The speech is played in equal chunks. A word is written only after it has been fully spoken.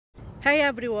Hi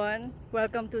everyone!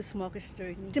 Welcome to Smokey's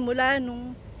Journey. Simula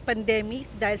nung pandemic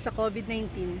dahil sa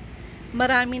COVID-19,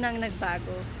 marami nang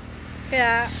nagbago.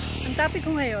 Kaya, ang topic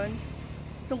ko ngayon,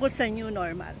 tungkol sa new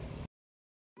normal.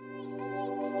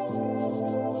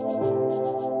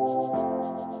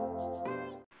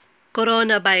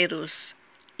 Coronavirus.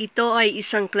 Ito ay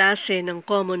isang klase ng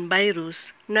common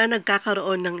virus na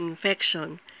nagkakaroon ng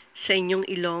infection sa inyong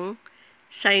ilong,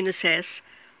 sinuses,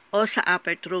 o sa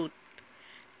upper throat.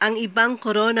 Ang ibang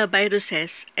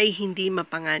coronaviruses ay hindi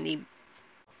mapanganib.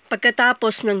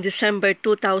 Pagkatapos ng December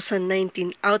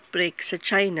 2019 outbreak sa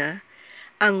China,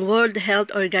 ang World Health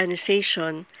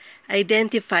Organization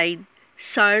identified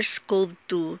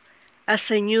SARS-CoV-2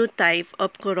 as a new type of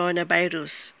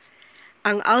coronavirus.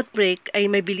 Ang outbreak ay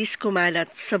mabilis kumalat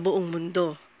sa buong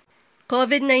mundo.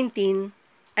 COVID-19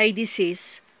 ay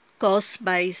disease caused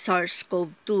by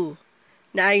SARS-CoV-2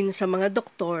 na ayon sa mga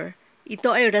doktor,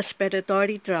 ito ay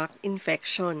respiratory tract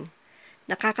infection.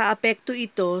 Nakakaapekto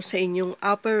ito sa inyong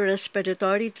upper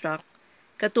respiratory tract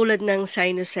katulad ng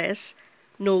sinuses,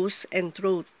 nose, and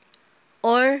throat,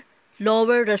 or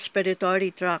lower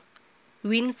respiratory tract,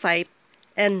 windpipe,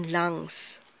 and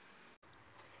lungs.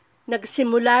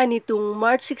 Nagsimula nitong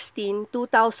March 16,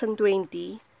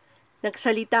 2020,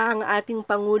 nagsalita ang ating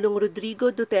Pangulong Rodrigo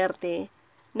Duterte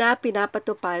na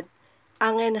pinapatupad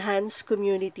ang Enhanced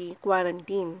Community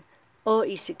Quarantine o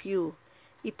ECQ.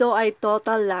 Ito ay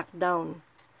total lockdown.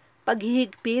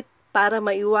 Paghihigpit para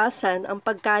maiwasan ang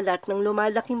pagkalat ng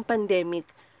lumalaking pandemic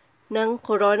ng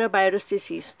coronavirus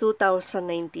disease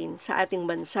 2019 sa ating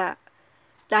bansa.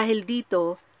 Dahil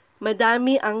dito,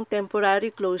 madami ang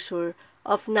temporary closure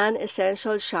of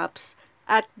non-essential shops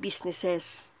at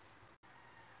businesses.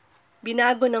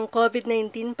 Binago ng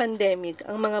COVID-19 pandemic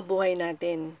ang mga buhay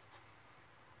natin.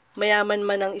 Mayaman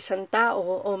man ang isang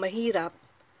tao o mahirap,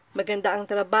 maganda ang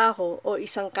trabaho o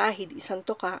isang kahit isang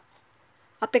tuka,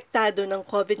 apektado ng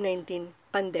COVID-19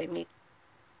 pandemic.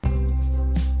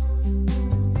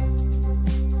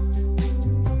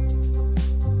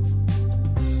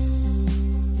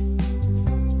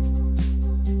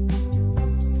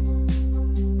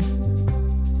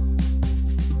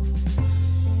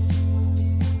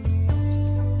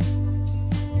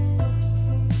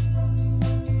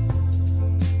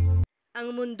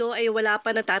 Ang mundo ay wala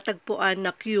pa natatagpuan na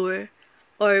cure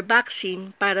or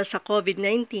vaccine para sa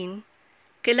COVID-19,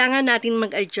 kailangan natin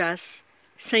mag-adjust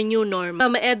sa new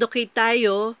normal. Ma-educate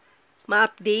tayo,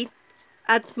 ma-update,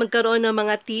 at magkaroon ng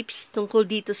mga tips tungkol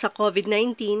dito sa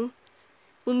COVID-19,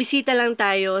 bumisita lang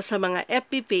tayo sa mga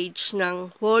FB page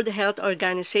ng World Health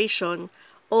Organization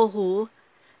o WHO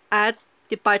at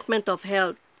Department of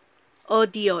Health o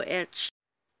DOH.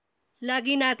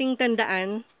 Lagi nating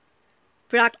tandaan,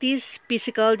 practice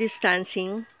physical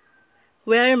distancing,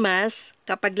 wear mask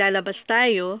kapag lalabas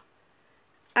tayo,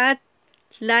 at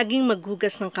laging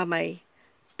maghugas ng kamay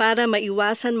para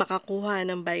maiwasan makakuha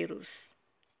ng virus.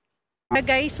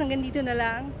 Guys, hanggang dito na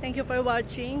lang. Thank you for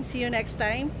watching. See you next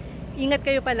time. Ingat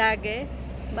kayo palagi.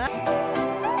 Bye!